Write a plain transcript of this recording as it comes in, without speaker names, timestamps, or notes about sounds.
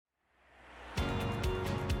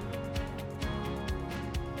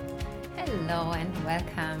Hello and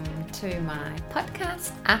welcome to my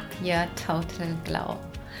podcast, Up Your Total Glow.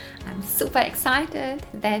 I'm super excited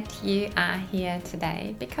that you are here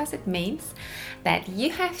today because it means that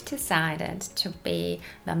you have decided to be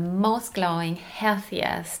the most glowing,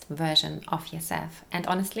 healthiest version of yourself. And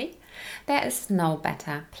honestly, there is no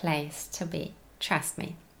better place to be. Trust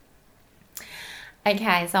me.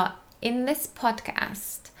 Okay, so in this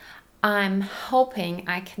podcast, I'm hoping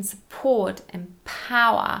I can support,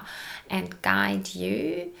 empower, and guide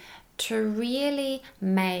you to really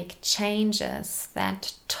make changes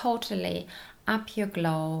that totally up your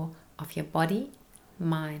glow of your body,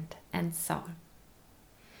 mind, and soul.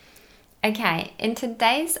 Okay, in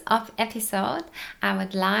today's episode, I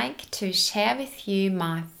would like to share with you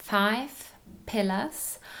my 5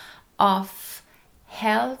 pillars of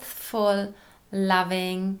healthful,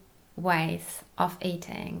 loving ways of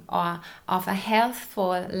eating, or of a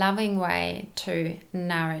healthful, loving way to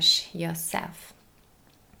nourish yourself.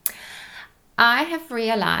 I have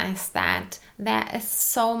realized that there is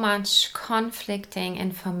so much conflicting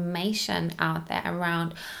information out there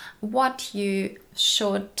around what you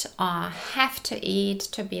should or have to eat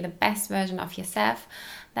to be the best version of yourself,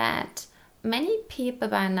 that many people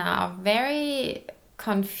by now are very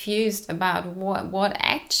confused about what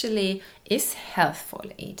actually is healthful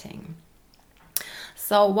eating.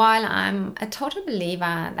 So while I'm a total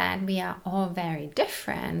believer that we are all very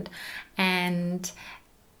different and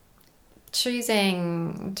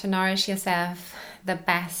choosing to nourish yourself the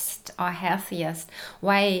best or healthiest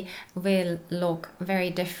way will look very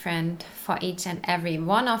different for each and every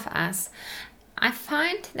one of us, I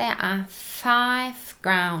find there are 5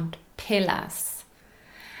 ground pillars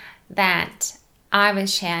that I will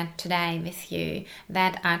share today with you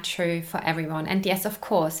that are true for everyone. And yes, of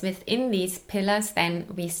course, within these pillars, then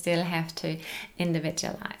we still have to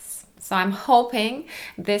individualize. So I'm hoping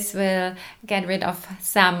this will get rid of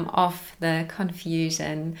some of the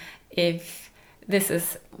confusion if this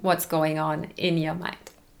is what's going on in your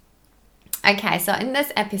mind. Okay, so in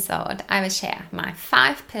this episode, I will share my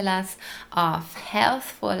 5 pillars of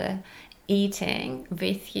healthful eating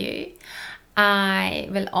with you. I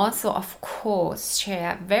will also, of course,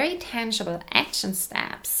 share very tangible action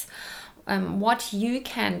steps, what you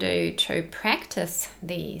can do to practice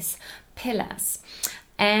these pillars.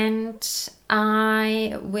 And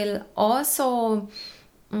I will also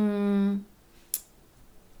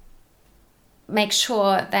make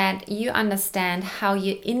sure that you understand how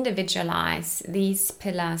you individualize these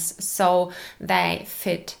pillars so they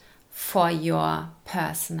fit for your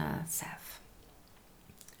personal self.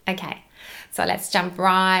 Okay. So let's jump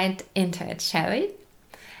right into it, shall we?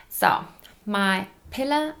 So my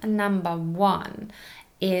pillar number 1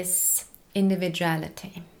 is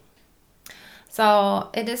individuality. So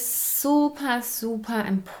it is super, super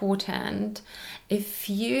important if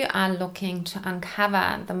you are looking to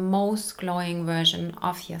uncover the most glowing version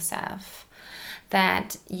of yourself,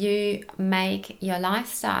 that you make your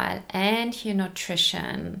lifestyle and your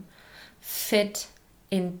nutrition fit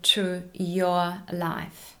into your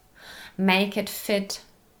life. Make it fit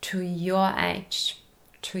to your age,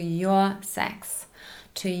 to your sex,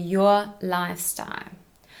 to your lifestyle,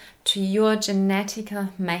 to your genetical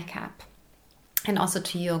makeup, and also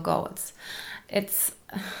to your goals. It's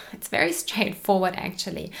very straightforward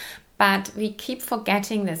actually, but we keep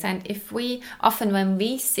forgetting this. And if we often, when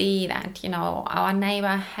we see that, our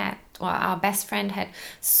neighbor had or our best friend had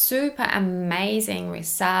super amazing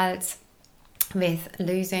results with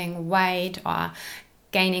losing weight or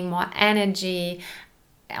gaining more energy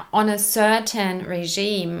on a certain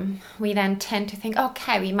regime, we then tend to think,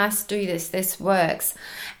 okay, we must do this works.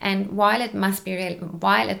 And while it might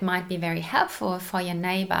be very helpful for your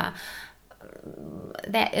neighbor,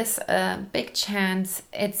 there is a big chance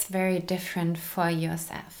it's very different for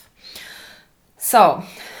yourself. So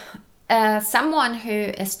someone who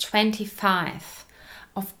is 25,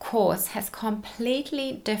 of course, has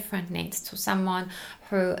completely different needs to someone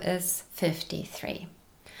who is 53.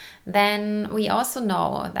 Then we also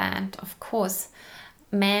know that, of course,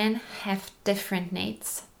 men have different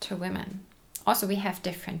needs to women. Also, we have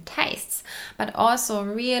different tastes, but also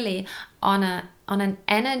really on an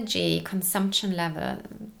energy consumption level,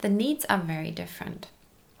 the needs are very different.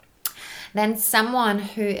 Then someone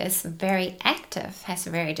who is very active has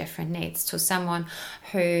very different needs to someone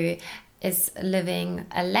who is living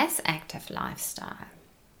a less active lifestyle.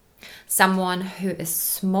 Someone who is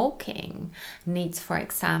smoking needs, for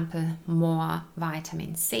example, more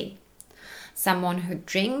vitamin C. Someone who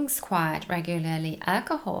drinks quite regularly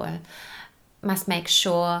alcohol must make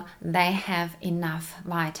sure they have enough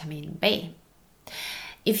vitamin B.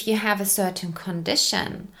 If you have a certain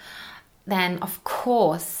condition, then of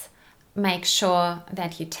course make sure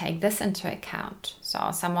that you take this into account.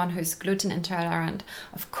 So someone who's gluten intolerant,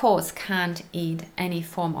 of course, can't eat any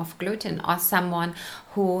form of gluten, or someone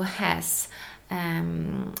who has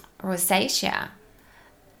rosacea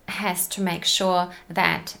has to make sure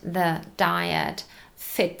that the diet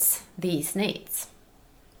fits these needs.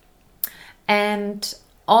 And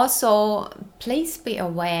also, please be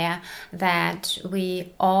aware that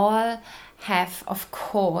we all have, of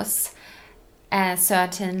course, a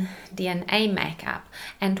certain DNA makeup.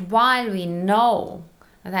 And while we know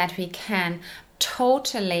that we can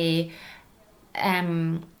totally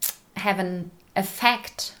have an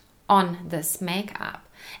effect on this makeup,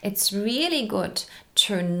 it's really good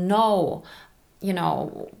to know,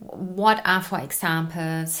 what are, for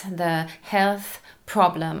examples, the health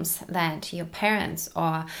problems that your parents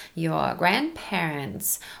or your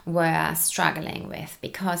grandparents were struggling with,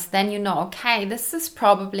 because then okay, this is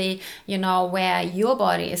probably where your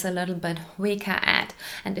body is a little bit weaker at.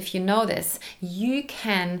 And if you know this, you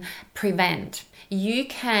can prevent, you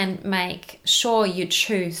can make sure you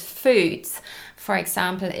choose foods. For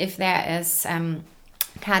example, if there is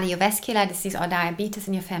cardiovascular disease or diabetes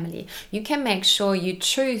in your family, you can make sure you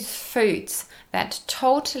choose foods that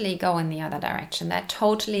totally go in the other direction, that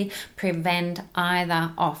totally prevent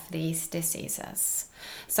either of these diseases.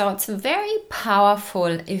 So it's very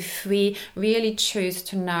powerful if we really choose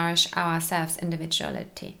to nourish ourselves individual.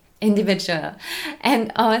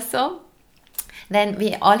 And also, then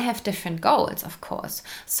we all have different goals, of course.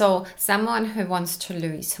 So someone who wants to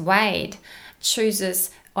lose weight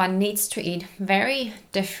chooses or needs to eat very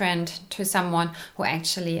different to someone who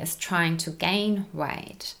actually is trying to gain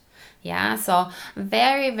weight. Yeah, so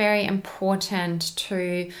very, very important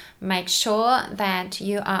to make sure that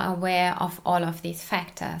you are aware of all of these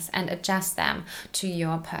factors and adjust them to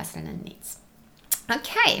your personal needs.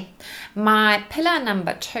 Okay, my pillar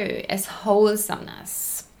number 2 is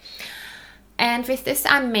wholesomeness. And with this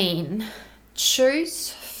I mean choose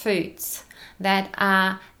foods that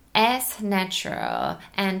are as natural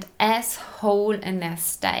and as whole in their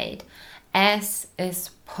state as is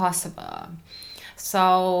possible.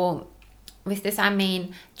 So with this I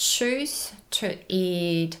mean choose to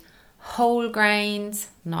eat whole grains,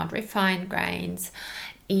 not refined grains.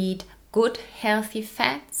 Eat good healthy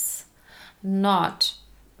fats, not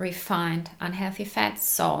refined unhealthy fats.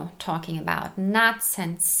 So talking about nuts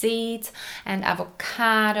and seeds and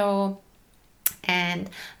avocado, and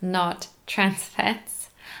not trans fats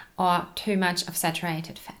or too much of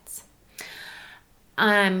saturated fats.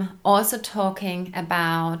 I'm also talking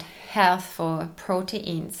about healthful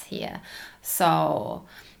proteins here. So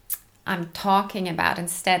I'm talking about,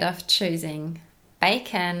 instead of choosing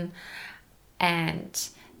bacon and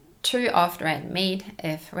too often red meat,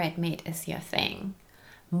 if red meat is your thing,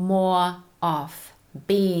 more of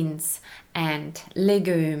beans and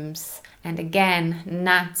legumes, and again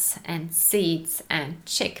nuts and seeds and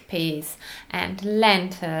chickpeas and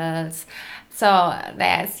lentils. So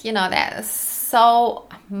there's so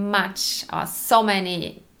much, or so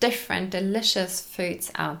many different delicious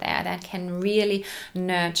foods out there that can really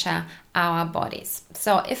nurture our bodies.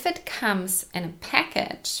 So if it comes in a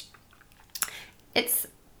package, it's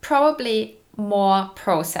probably more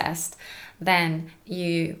processed than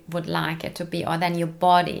you would like it to be, or than your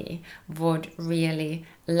body would really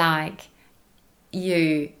like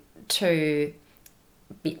you to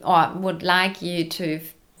be, or would like you to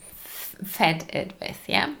fed it with.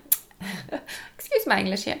 Yeah. Excuse my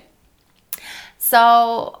English here.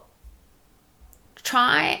 So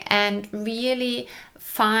try and really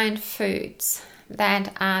find foods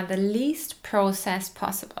that are the least processed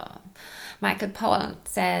possible. Michael Pollan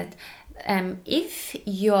said, if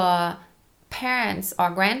your parents or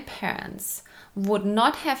grandparents would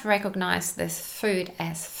not have recognized this food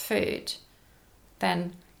as food,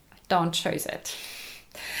 then don't choose it.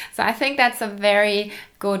 So I think that's a very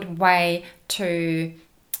good way to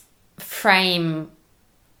frame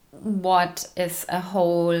what is a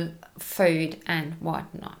whole food and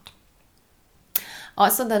what not.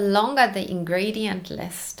 Also, the longer the ingredient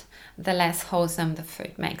list, the less wholesome the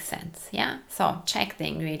food. Makes sense, yeah? So check the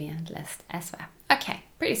ingredient list as well. Okay,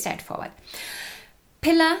 pretty straightforward.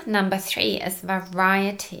 Pillar number 3 is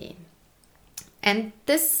variety. And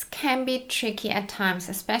this can be tricky at times,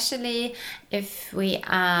 especially if we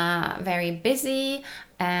are very busy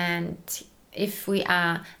and if we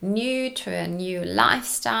are new to a new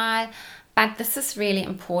lifestyle. But this is really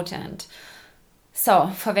important. So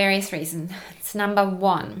for various reasons. It's number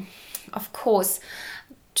 1, of course,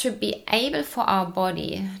 to be able for our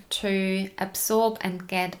body to absorb and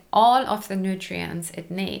get all of the nutrients it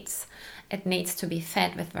needs, it needs to be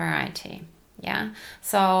fed with variety. Yeah,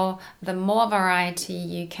 so the more variety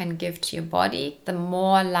you can give to your body, the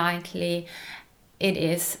more likely it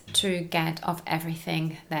is to get of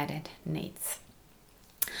everything that it needs.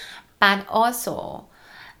 But also,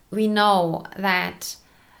 we know that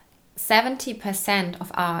 70%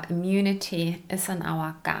 of our immunity is in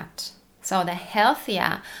our gut. So the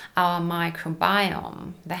healthier our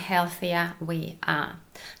microbiome, the healthier we are,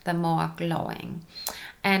 the more glowing.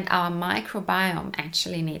 And our microbiome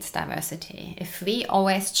actually needs diversity. If we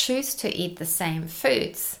always choose to eat the same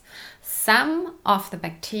foods, some of the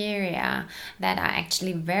bacteria that are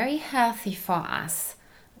actually very healthy for us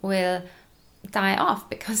will die off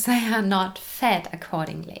because they are not fed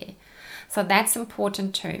accordingly. So that's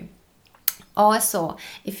important too. Also,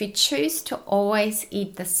 if you choose to always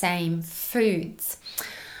eat the same foods,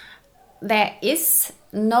 there is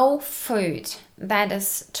no food that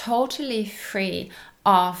is totally free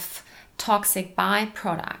of toxic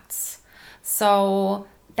byproducts. So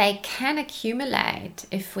they can accumulate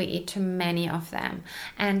if we eat too many of them,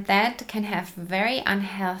 and that can have very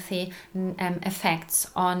unhealthy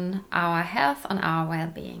effects on our health, on our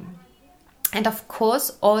well-being. And of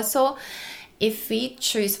course, also, if we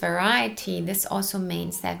choose variety, this also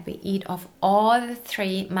means that we eat of all the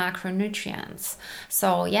 3 macronutrients.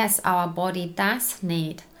 So yes, our body does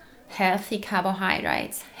need healthy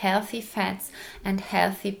carbohydrates, healthy fats, and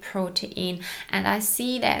healthy protein. And I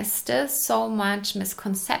see there's still so much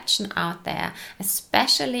misconception out there,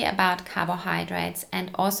 especially about carbohydrates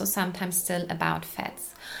and also sometimes still about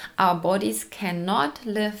fats. Our bodies cannot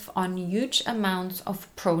live on huge amounts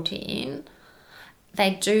of protein.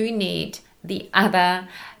 They do need the other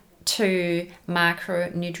 2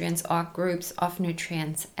 macronutrients or groups of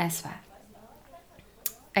nutrients as well.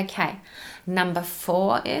 Okay, number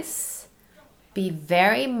 4 is be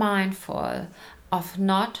very mindful of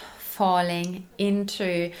not falling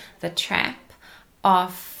into the trap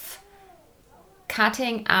of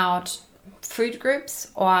cutting out food groups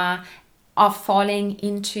or of falling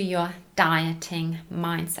into your dieting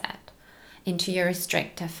mindset, into your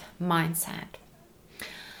restrictive mindset.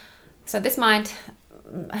 So this might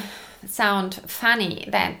sound funny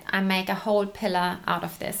that I make a whole pillar out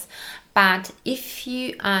of this, but if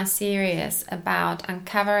you are serious about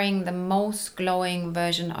uncovering the most glowing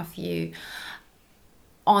version of you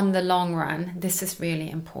on the long run, this is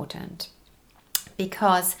really important.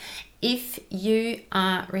 Because if you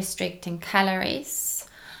are restricting calories,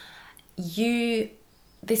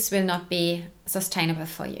 this will not be sustainable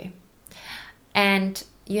for you. And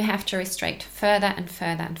you have to restrict further and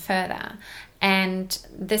further and further. And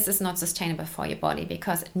this is not sustainable for your body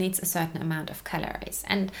because it needs a certain amount of calories.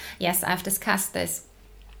 And yes, I've discussed this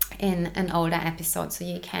in an older episode, so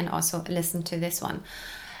you can also listen to this one.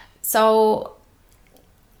 So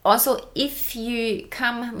also, if you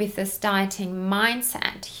come with this dieting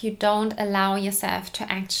mindset, you don't allow yourself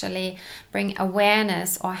to actually bring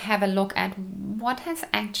awareness or have a look at what has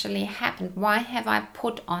actually happened. Why have I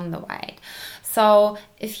put on the weight? So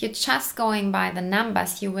if you're just going by the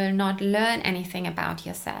numbers, you will not learn anything about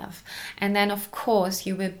yourself. And then, of course,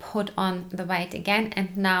 you will put on the weight again,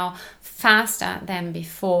 and now faster than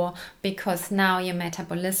before, because now your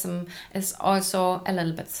metabolism is also a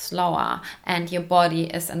little bit slower and your body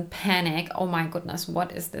is in panic. Oh my goodness,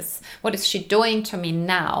 what is this? What is she doing to me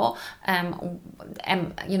now? Am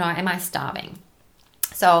I starving?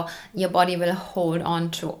 So your body will hold on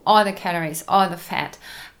to all the calories, all the fat,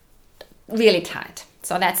 really tight.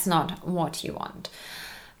 So that's not what you want.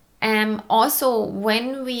 Also,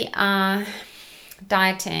 when we are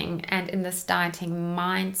dieting and in this dieting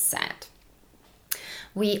mindset,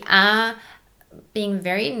 we are being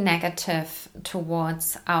very negative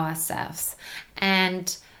towards ourselves,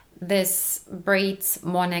 and this breeds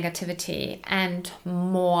more negativity and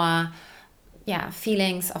more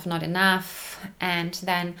feelings of not enough, and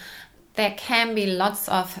then there can be lots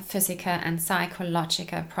of physical and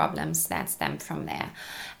psychological problems that stem from there.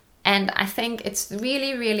 And I think it's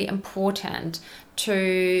really, really important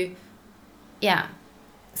to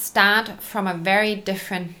start from a very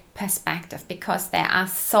different perspective, because there are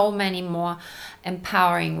so many more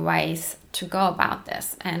empowering ways to go about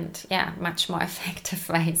this, and much more effective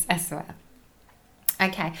ways as well.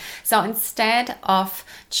 Okay, so instead of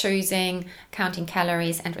choosing counting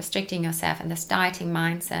calories and restricting yourself in this dieting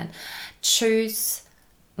mindset, choose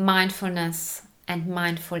mindfulness and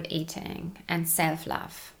mindful eating and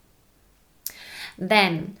self-love.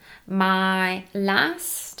 Then my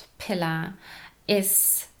last pillar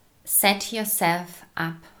is set yourself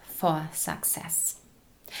up for success.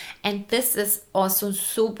 And this is also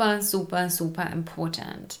super, super, super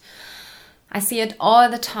important. I see it all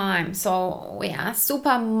the time. So we are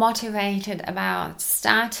super motivated about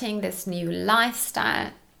starting this new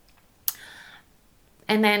lifestyle.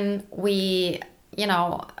 And then we,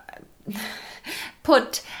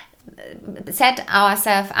 set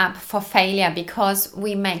ourselves up for failure because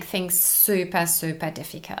we make things super, super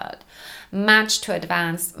difficult, much too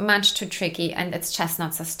advanced, much too tricky, and it's just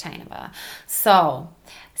not sustainable. So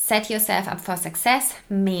set yourself up for success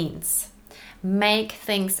means make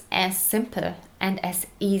things as simple and as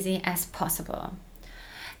easy as possible.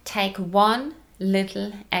 Take one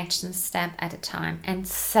little action step at a time and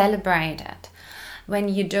celebrate it. When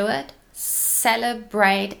you do it,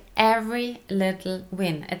 celebrate every little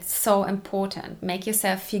win. It's so important. Make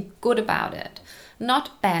yourself feel good about it,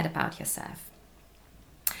 not bad about yourself.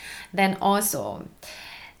 Then also,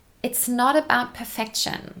 it's not about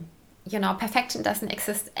perfection. Perfection doesn't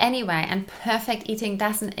exist anyway, and perfect eating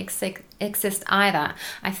doesn't exist either.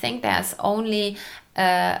 I think there's only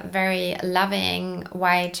a very loving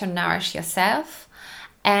way to nourish yourself,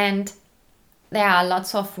 and there are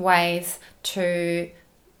lots of ways to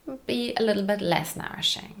be a little bit less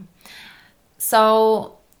nourishing.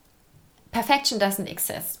 So perfection doesn't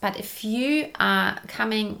exist, but if you are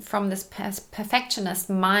coming from this perfectionist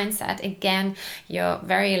mindset, again, you're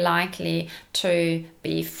very likely to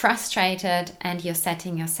be frustrated and you're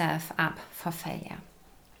setting yourself up for failure.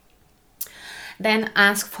 Then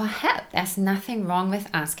ask for help. There's nothing wrong with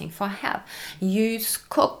asking for help. Use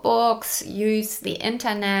cookbooks, use the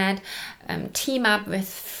internet, team up with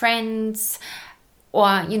friends,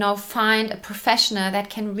 or find a professional that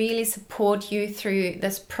can really support you through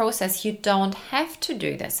this process. You don't have to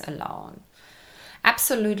do this alone.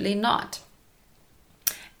 Absolutely not.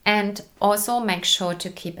 And also make sure to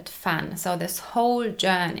keep it fun. So this whole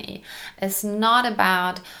journey is not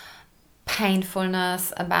about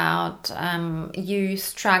painfulness, about you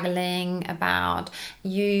struggling, about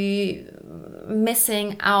you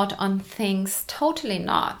missing out on things. Totally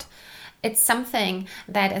not. It's something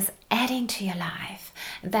that is adding to your life,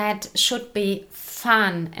 that should be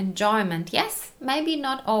fun, enjoyment. Yes, maybe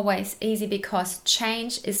not always easy, because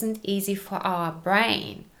change isn't easy for our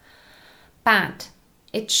brain, but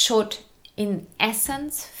it should, in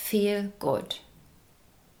essence, feel good.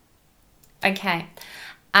 Okay,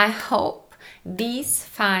 I hope these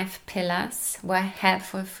 5 pillars were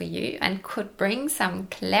helpful for you and could bring some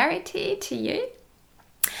clarity to you.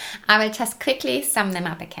 I will just quickly sum them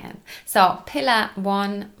up again. So pillar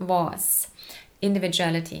 1 was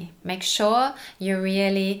individuality. Make sure you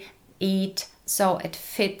really eat so it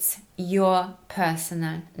fits your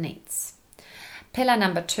personal needs. Pillar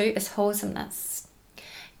number 2 is wholesomeness.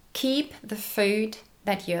 Keep the food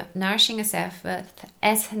that you're nourishing yourself with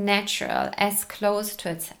as natural, as close to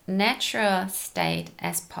its natural state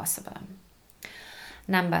as possible.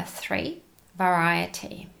 Number 3,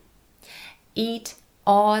 variety. Eat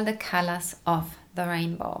all the colors of the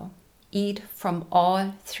rainbow. Eat from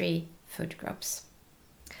all 3 food groups.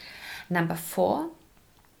 Number 4,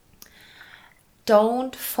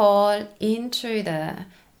 don't fall into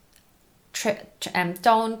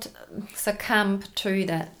don't succumb to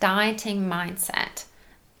the dieting mindset.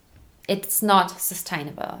 It's not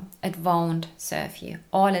sustainable. It won't serve you.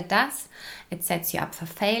 All it does, it sets you up for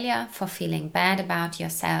failure, for feeling bad about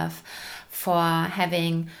yourself, for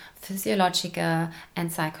having physiological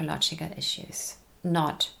and psychological issues,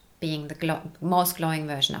 not being the most glowing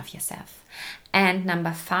version of yourself. And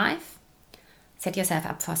number 5, set yourself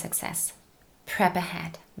up for success. Prep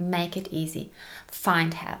ahead. Make it easy.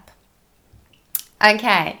 Find help.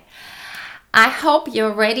 Okay, I hope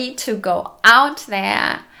you're ready to go out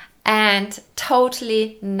there and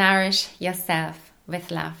totally nourish yourself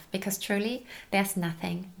with love, because truly there's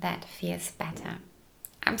nothing that feels better.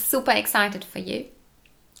 I'm super excited for you.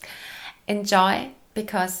 Enjoy,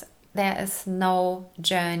 because there is no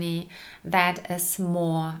journey that is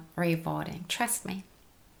more rewarding. Trust me.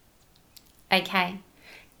 Okay,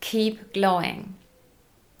 keep glowing.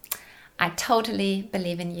 I totally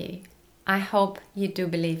believe in you. I hope you do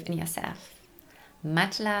believe in yourself.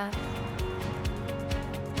 Much love.